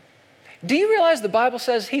 Do you realize the Bible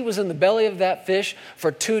says he was in the belly of that fish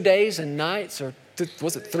for 2 days and nights, or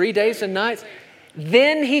was it 3 days and nights?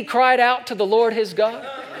 Then he cried out to the Lord his God.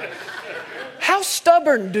 How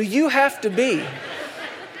stubborn do you have to be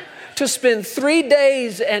to spend 3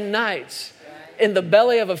 days and nights in the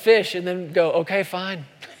belly of a fish and then go, okay, fine.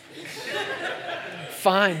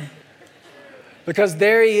 Fine. Because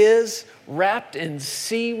there he is, wrapped in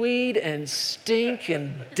seaweed and stink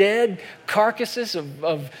and dead carcasses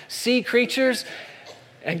of sea creatures.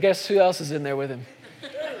 And guess who else is in there with him?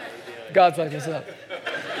 God's like, what's up?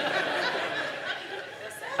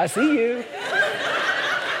 I see you.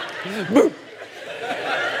 Boom.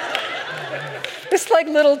 It's like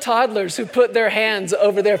little toddlers who put their hands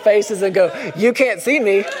over their faces and go, you can't see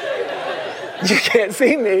me. You can't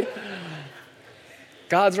see me.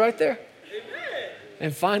 God's right there.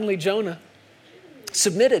 And finally, Jonah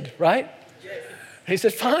submitted, right? He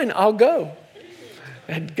said, fine, I'll go.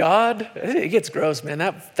 And God, it gets gross, man.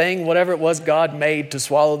 That thing, whatever it was God made to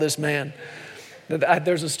swallow this man.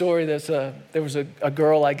 There's a story that's, there was a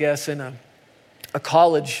girl, I guess, in a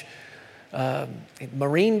college,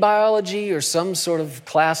 marine biology or some sort of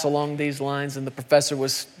class along these lines. And the professor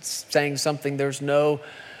was saying something, there's no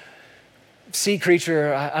sea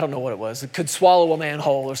creature, I don't know what it was. It could swallow a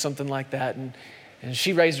manhole or something like that. And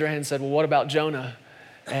she raised her hand and said, well, what about Jonah?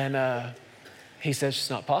 And he says, it's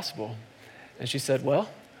not possible. And she said, well,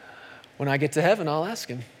 when I get to heaven, I'll ask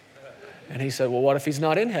him. And he said, well, what if he's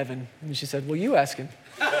not in heaven? And she said, well, you ask him.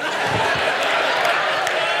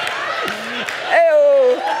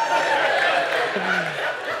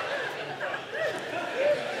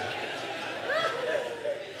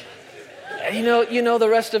 You know the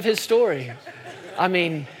rest of his story. I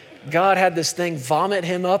mean, God had this thing vomit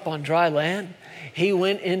him up on dry land. He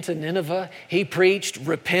went into Nineveh. He preached,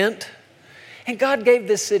 repent. And God gave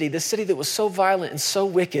this city that was so violent and so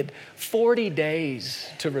wicked, 40 days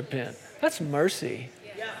to repent. That's mercy.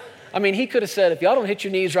 I mean, he could have said, if y'all don't hit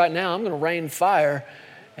your knees right now, I'm going to rain fire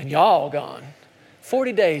and y'all gone.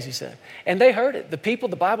 40 days, he said. And they heard it. The people,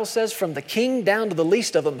 the Bible says, from the king down to the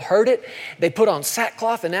least of them heard it. They put on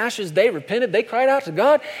sackcloth and ashes. They repented. They cried out to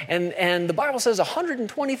God. And the Bible says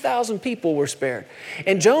 120,000 people were spared.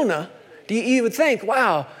 And Jonah, you would think,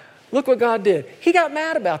 wow, look what God did. He got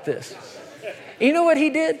mad about this. You know what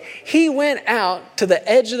he did? He went out to the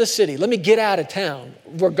edge of the city. Let me get out of town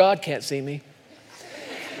where God can't see me.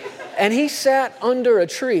 And he sat under a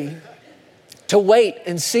tree to wait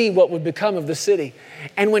and see what would become of the city.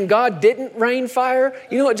 And when God didn't rain fire,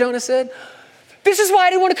 you know what Jonah said? This is why I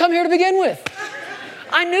didn't want to come here to begin with.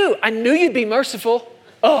 I knew you'd be merciful.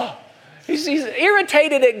 Oh, he's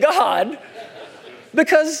irritated at God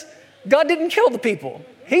because God didn't kill the people.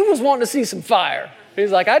 He was wanting to see some fire. He's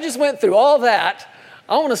like, I just went through all that.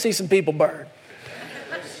 I want to see some people burn.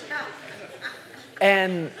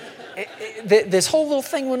 And this whole little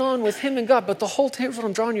thing went on with him and God, but the whole time, here's what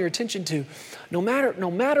I'm drawing your attention to. No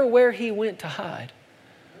matter where he went to hide,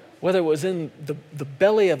 whether it was in the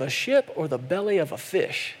belly of a ship or the belly of a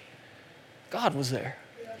fish, God was there.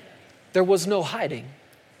 There was no hiding.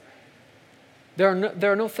 There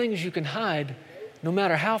are no things you can hide, no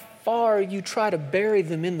matter how far you try to bury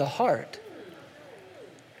them in the heart.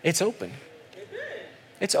 It's open.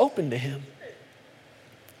 It's open to him.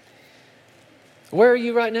 Where are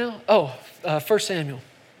you right now? 1 Samuel.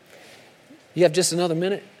 You have just another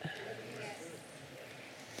minute?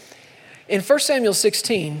 In 1 Samuel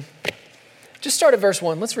 16, just start at verse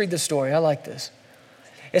 1. Let's read this story. I like this.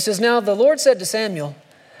 It says, now the Lord said to Samuel,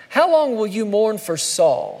 how long will you mourn for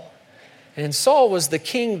Saul? And Saul was the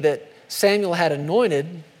king that Samuel had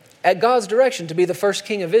anointed at God's direction to be the first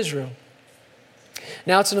king of Israel.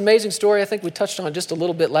 Now, it's an amazing story. I think we touched on it just a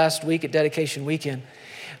little bit last week at Dedication Weekend.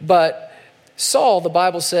 But Saul, the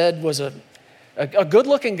Bible said, was a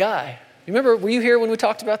good-looking guy. You remember, were you here when we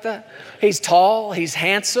talked about that? He's tall, he's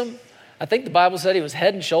handsome. I think the Bible said he was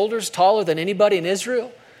head and shoulders taller than anybody in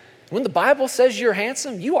Israel. When the Bible says you're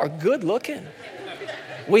handsome, you are good-looking.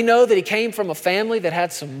 We know that he came from a family that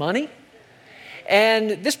had some money.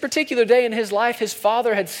 And this particular day in his life, his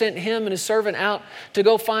father had sent him and his servant out to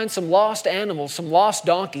go find some lost animals, some lost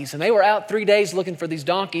donkeys. And they were out 3 days looking for these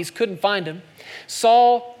donkeys, couldn't find them.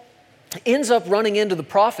 Saul ends up running into the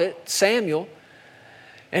prophet, Samuel.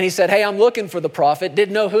 And he said, hey, I'm looking for the prophet.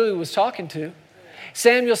 Didn't know who he was talking to.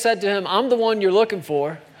 Samuel said to him, I'm the one you're looking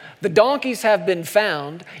for. The donkeys have been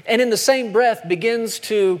found. And in the same breath begins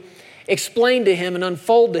to explain to him and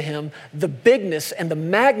unfold to him the bigness and the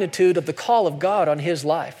magnitude of the call of God on his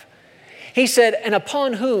life. He said, and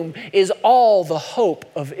upon whom is all the hope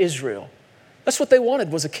of Israel? That's what they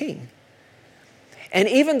wanted, was a king. And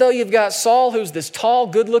even though you've got Saul, who's this tall,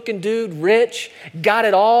 good-looking dude, rich, got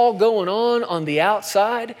it all going on the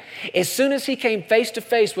outside, as soon as he came face to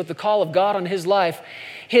face with the call of God on his life,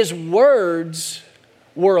 his words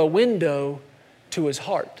were a window to his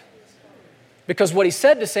heart. Because what he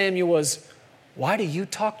said to Samuel was, why do you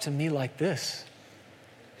talk to me like this?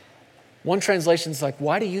 One translation's like,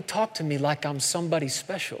 why do you talk to me like I'm somebody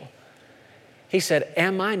special? He said,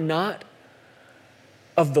 am I not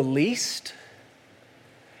of the least?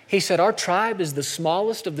 He said, our tribe is the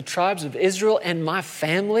smallest of the tribes of Israel, and my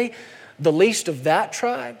family, the least of that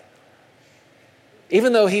tribe.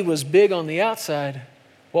 Even though he was big on the outside,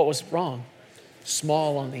 what was wrong?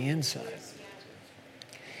 Small on the inside.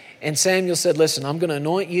 And Samuel said, listen, I'm going to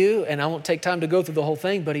anoint you, and I won't take time to go through the whole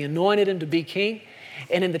thing, but he anointed him to be king.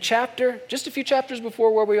 And in the chapter, just a few chapters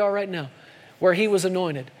before where we are right now, where he was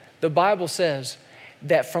anointed, the Bible says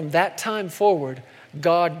that from that time forward,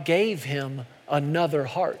 God gave him another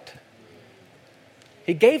heart.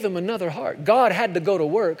 He gave him another heart. God had to go to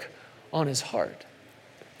work on his heart.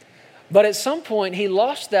 But at some point, he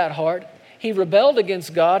lost that heart. He rebelled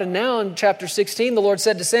against God. And now in chapter 16, the Lord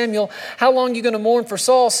said to Samuel, how long are you going to mourn for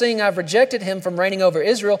Saul, seeing I've rejected him from reigning over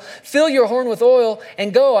Israel? Fill your horn with oil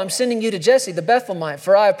and go. I'm sending you to Jesse the Bethlehemite,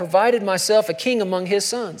 for I have provided myself a king among his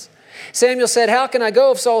sons. Samuel said, how can I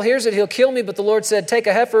go? If Saul hears it, he'll kill me. But the Lord said, take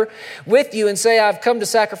a heifer with you and say, I've come to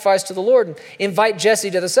sacrifice to the Lord. And invite Jesse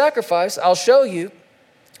to the sacrifice. I'll show you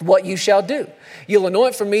what you shall do. You'll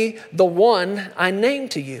anoint for me the one I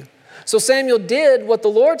named to you." So Samuel did what the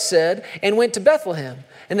Lord said and went to Bethlehem.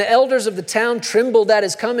 And the elders of the town trembled at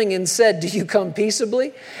his coming and said, "Do you come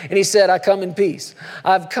peaceably?" And he said, "I come in peace.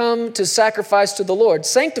 I've come to sacrifice to the Lord.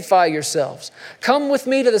 Sanctify yourselves. Come with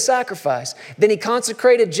me to the sacrifice." Then he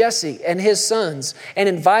consecrated Jesse and his sons and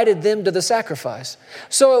invited them to the sacrifice.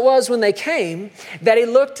 So it was when they came that he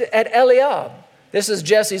looked at Eliab. This is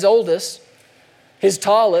Jesse's oldest, his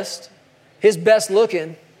tallest, his best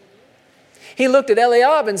looking. He looked at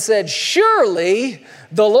Eliab and said, "Surely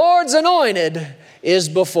the Lord's anointed is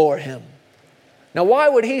before him." Now, why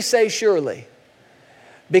would he say surely?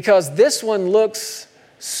 Because this one looks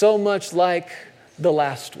so much like the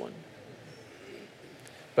last one.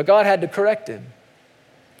 But God had to correct him.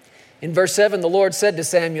 In verse 7, the Lord said to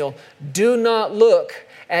Samuel, "Do not look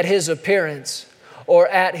at his appearance or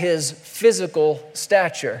at his physical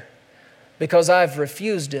stature, because I've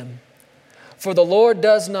refused him. For the Lord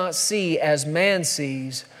does not see as man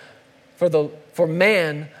sees, for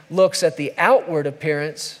man looks at the outward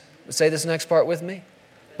appearance." Say this next part with me.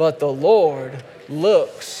 "But the Lord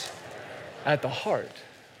looks at the heart."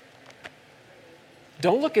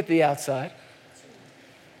 Don't look at the outside.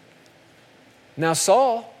 Now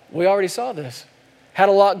Saul, we already saw this, had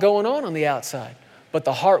a lot going on the outside, but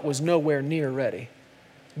the heart was nowhere near ready.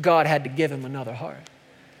 God had to give him another heart.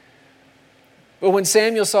 But when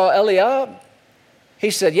Samuel saw Eliab, he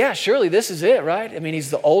said, "Yeah, surely this is it, right? I mean, he's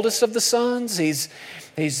the oldest of the sons. He's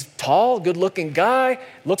tall, good-looking guy.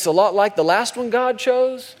 Looks a lot like the last one God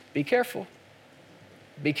chose. Be careful.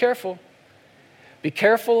 Be careful. Be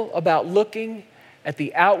careful about looking at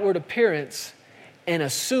the outward appearance and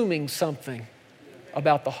assuming something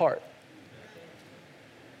about the heart."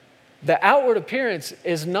 The outward appearance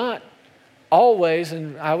is not always,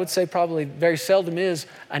 and I would say probably very seldom is,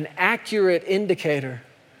 an accurate indicator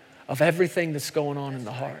of everything that's going on in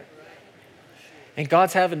the heart. And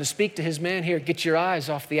God's having to speak to his man here, "Get your eyes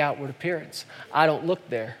off the outward appearance. I don't look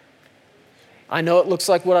there. I know it looks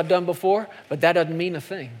like what I've done before, but that doesn't mean a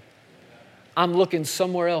thing. I'm looking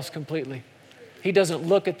somewhere else completely." He doesn't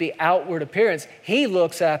look at the outward appearance. He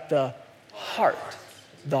looks at the heart.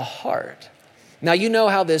 The heart. Now you know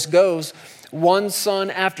how this goes. One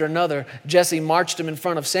son after another, Jesse marched him in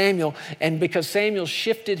front of Samuel, and because Samuel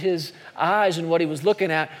shifted his eyes and what he was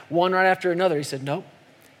looking at, one right after another, he said, "Nope,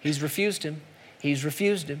 he's refused him. He's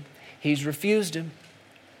refused him. He's refused him."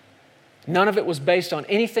 None of it was based on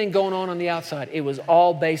anything going on the outside. It was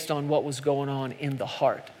all based on what was going on in the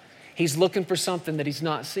heart. He's looking for something that he's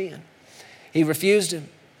not seeing. He refused him.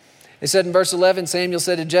 It said in verse 11, Samuel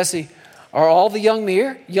said to Jesse, "Are all the young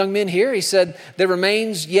men here?" He said, "There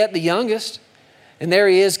remains yet the youngest." And there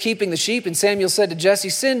he is keeping the sheep. And Samuel said to Jesse,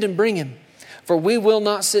 "Send and bring him, for we will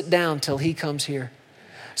not sit down till he comes here."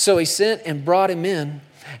 So he sent and brought him in.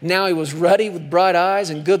 Now he was ruddy with bright eyes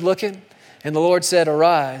and good looking. And the Lord said,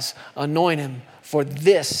 "Arise, anoint him, for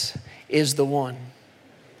this is the one."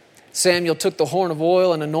 Samuel took the horn of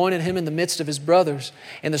oil and anointed him in the midst of his brothers.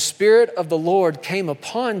 And the Spirit of the Lord came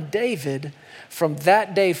upon David from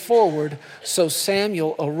that day forward. So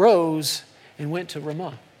Samuel arose and went to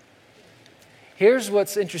Ramah. Here's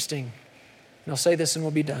what's interesting. And I'll say this and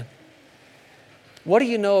we'll be done. What do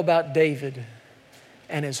you know about David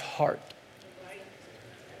and his heart?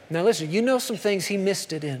 Now listen, you know some things he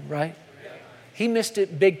missed it in, right? He missed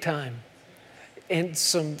it big time. And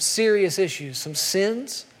some serious issues, some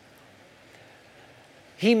sins.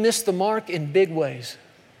 He missed the mark in big ways.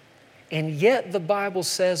 And yet the Bible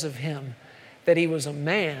says of him that he was a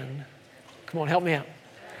man, come on, help me out,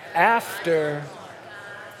 after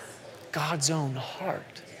God's own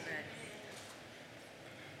heart.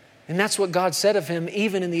 And that's what God said of him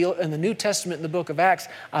even in the New Testament in the book of Acts.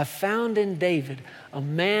 "I found in David a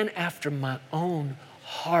man after my own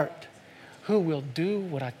heart who will do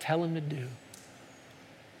what I tell him to do."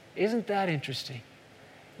 Isn't that interesting?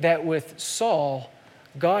 That with Saul,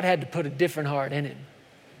 God had to put a different heart in him.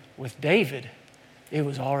 With David, it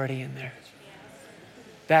was already in there.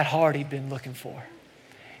 That heart he'd been looking for.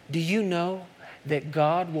 Do you know that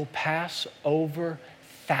God will pass over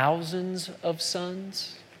thousands of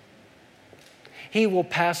sons? He will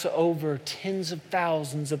pass over tens of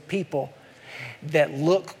thousands of people that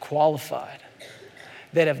look qualified,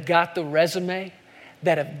 that have got the resume,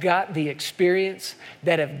 that have got the experience,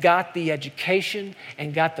 that have got the education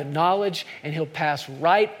and got the knowledge, and he'll pass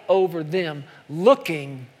right over them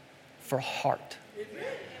looking for heart.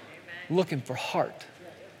 Looking for heart.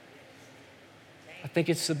 I think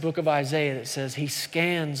it's the book of Isaiah that says he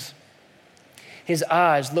scans, his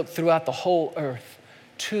eyes look throughout the whole earth,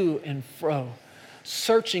 to and fro,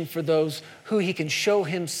 searching for those who he can show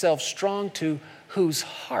himself strong to, whose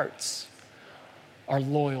hearts are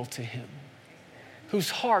loyal to him, whose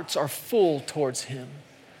hearts are full towards him.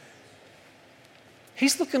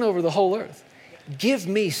 He's looking over the whole earth. Give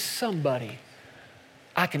me somebody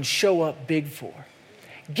I can show up big for.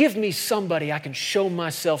 Give me somebody I can show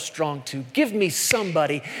myself strong to. Give me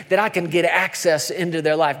somebody that I can get access into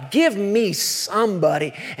their life. Give me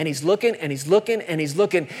somebody. And he's looking and he's looking and he's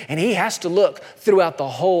looking, and he has to look throughout the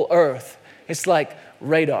whole earth. It's like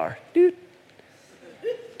radar. Doot,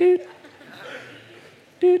 doot,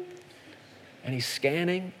 doot. And he's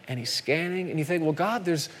scanning and he's scanning. And you think, well, God,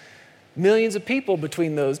 there's millions of people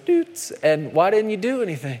between those doots. And why didn't you do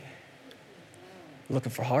anything?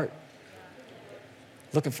 Looking for heart.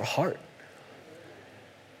 Looking for heart.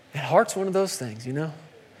 And heart's one of those things, you know?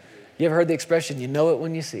 You ever heard the expression, you know it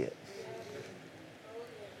when you see it?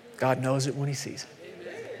 God knows it when he sees it.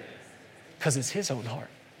 Because it's his own heart.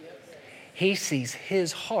 He sees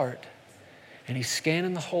his heart, and he's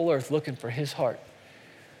scanning the whole earth looking for his heart.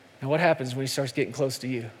 Now what happens when he starts getting close to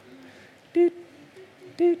you? Doot,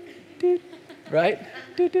 doot, doot, right?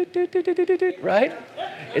 Doot, doot, doot, doot, doot, doot, doot, right?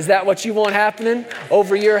 Is that what you want happening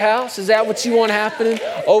over your house? Is that what you want happening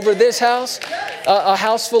over this house? A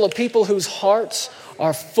house full of people whose hearts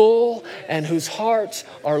are full and whose hearts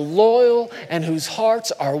are loyal and whose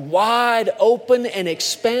hearts are wide open and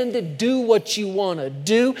expanded. Do what you want to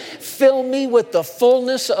do. Fill me with the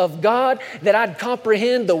fullness of God, that I'd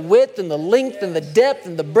comprehend the width and the length and the depth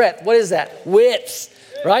and the breadth. What is that? Width,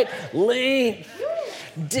 right? Length,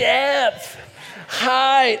 depth,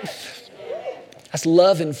 height. That's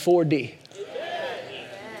love in 4D.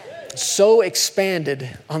 So expanded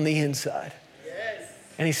on the inside.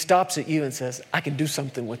 And he stops at you and says, I can do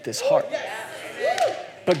something with this heart.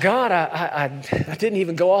 But God, I didn't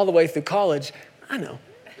even go all the way through college. I know.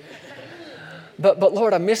 But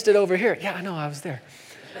Lord, I missed it over here. Yeah, I know, I was there.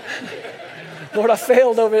 Lord, I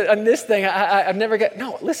failed over on this thing. I never got,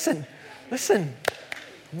 no, listen. I'm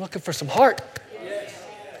looking for some heart.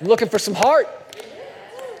 I'm looking for some heart.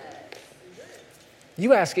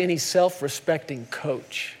 You ask any self-respecting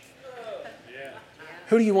coach,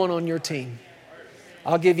 who do you want on your team?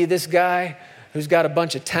 I'll give you this guy who's got a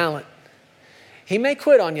bunch of talent. He may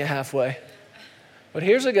quit on you halfway, but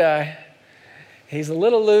here's a guy. He's a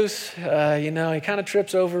little loose. He kind of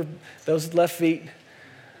trips over those left feet,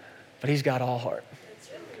 but he's got all heart.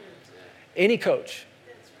 Any coach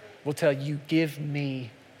will tell you, give me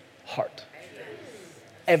heart.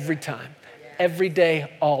 Every time. Every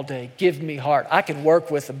day, all day. Give me heart. I can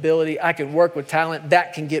work with ability. I can work with talent.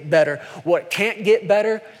 That can get better. What can't get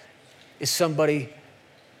better is somebody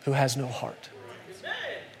who has no heart.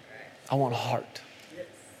 I want a heart.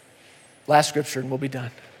 Last scripture and we'll be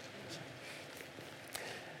done.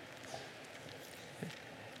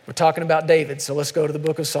 We're talking about David, so let's go to the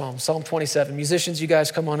book of Psalms. Psalm 27. Musicians, you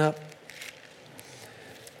guys come on up.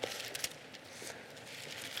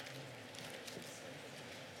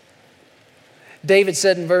 David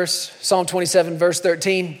said in Psalm 27, verse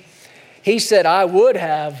 13, he said, I would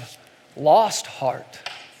have lost heart.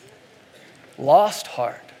 Lost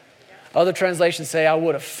heart. Other translations say, I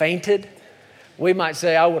would have fainted. We might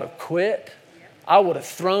say, I would have quit. I would have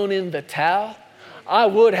thrown in the towel. I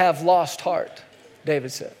would have lost heart,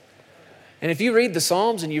 David said. And if you read the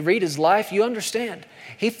Psalms and you read his life, you understand.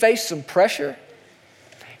 He faced some pressure.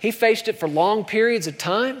 He faced it for long periods of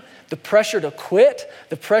time. The pressure to quit,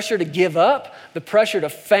 the pressure to give up, the pressure to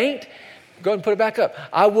faint. Go ahead and put it back up.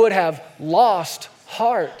 I would have lost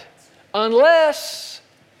heart unless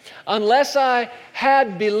I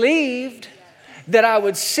had believed that I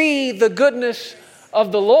would see the goodness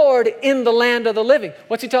of the Lord in the land of the living.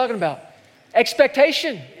 What's he talking about?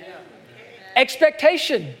 Expectation.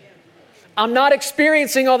 Expectation. I'm not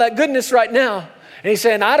experiencing all that goodness right now. And he's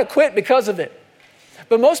saying, I'd have quit because of it.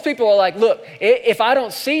 But most people are like, look, if I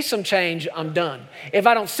don't see some change, I'm done. If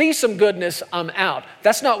I don't see some goodness, I'm out.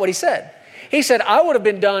 That's not what he said. He said, I would have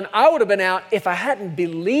been done, I would have been out if I hadn't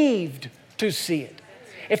believed to see it.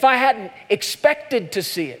 If I hadn't expected to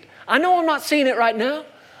see it. I know I'm not seeing it right now.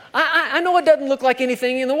 I know it doesn't look like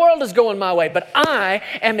anything in the world is going my way, but I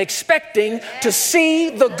am expecting to see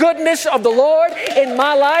the goodness of the Lord in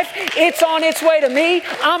my life. It's on its way to me.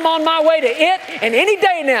 I'm on my way to it. And any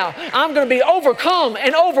day now, I'm going to be overcome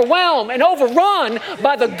and overwhelmed and overrun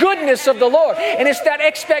by the goodness of the Lord. And it's that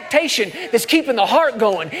expectation that's keeping the heart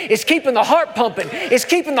going. It's keeping the heart pumping. It's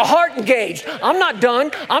keeping the heart engaged. I'm not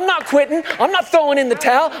done. I'm not quitting. I'm not throwing in the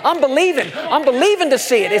towel. I'm believing. I'm believing to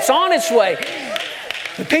see it. It's on its way.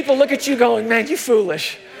 The people look at you going, man, you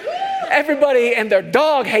foolish. Everybody and their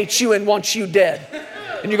dog hates you and wants you dead.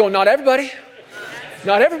 And you go, not everybody.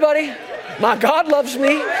 Not everybody. My God loves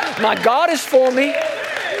me. My God is for me.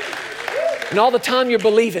 And all the time you're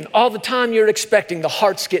believing, all the time you're expecting, the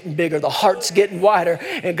heart's getting bigger, the heart's getting wider,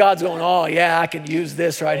 and God's going, oh yeah, I can use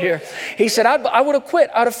this right here. He said, I would have quit,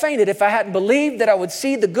 I'd have fainted if I hadn't believed that I would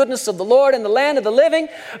see the goodness of the Lord in the land of the living.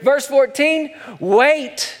 Verse 14,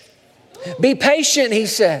 wait, be patient, he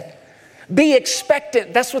said. Be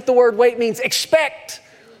expectant. That's what the word wait means, expect.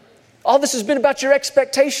 All this has been about your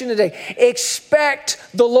expectation today. Expect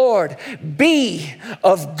the Lord. Be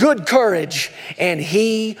of good courage, and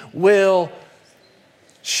he will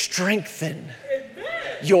strengthen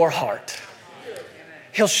your heart.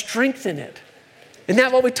 He'll strengthen it. Isn't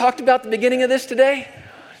that what we talked about at the beginning of this today?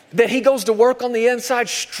 That he goes to work on the inside,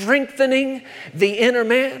 strengthening the inner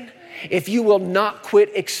man. If you will not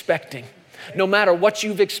quit expecting, no matter what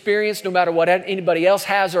you've experienced, no matter what anybody else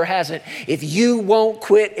has or hasn't, if you won't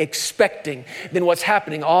quit expecting, then what's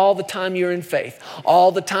happening all the time you're in faith,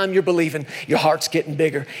 all the time you're believing, your heart's getting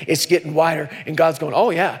bigger, it's getting wider, and God's going, oh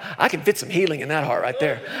yeah, I can fit some healing in that heart right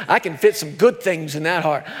there. I can fit some good things in that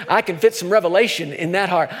heart. I can fit some revelation in that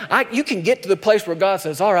heart. You can get to the place where God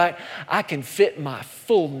says, all right, I can fit my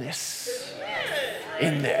fullness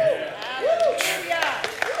in there.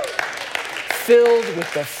 Filled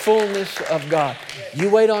with the fullness of God.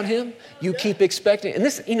 You wait on him, you keep expecting. And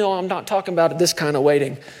this, I'm not talking about this kind of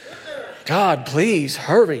waiting. God, please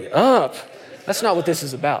hurry up. That's not what this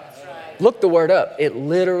is about. Look the word up. It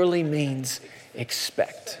literally means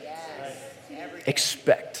expect.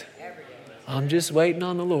 Expect. I'm just waiting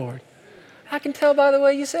on the Lord. I can tell by the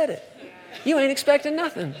way you said it. You ain't expecting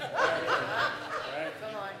nothing.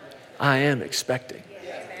 I am expecting.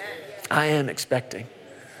 I am expecting.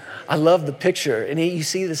 I love the picture, and you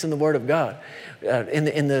see this in the Word of God.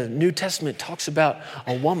 In the New Testament, it talks about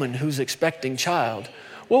a woman who's expecting child.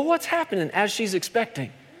 Well, what's happening as she's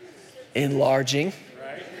expecting? Enlarging,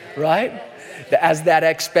 right? As that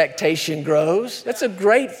expectation grows. That's a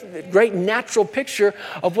great natural picture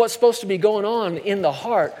of what's supposed to be going on in the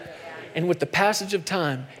heart. And with the passage of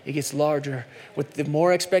time, it gets larger. With the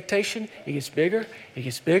more expectation, it gets bigger, it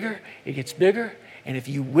gets bigger, it gets bigger. And if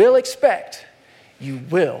you will expect, you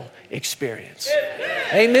will experience.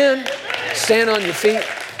 Amen. Stand on your feet.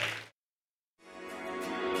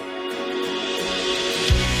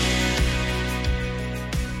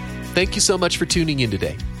 Thank you so much for tuning in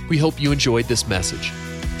today. We hope you enjoyed this message.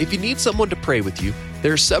 If you need someone to pray with you,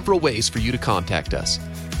 there are several ways for you to contact us.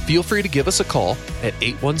 Feel free to give us a call at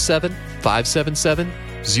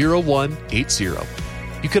 817-577-0180.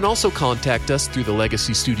 You can also contact us through the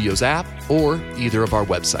Legacy Studios app or either of our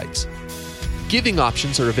websites. Giving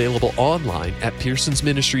options are available online at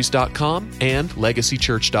pearsonsministries.com and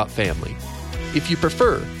legacychurch.family. If you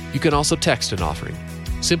prefer, you can also text an offering.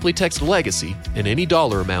 Simply text Legacy and any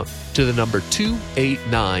dollar amount to the number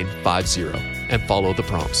 28950 and follow the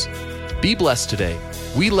prompts. Be blessed today.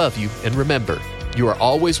 We love you, and remember, you are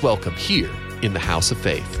always welcome here in the House of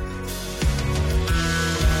Faith.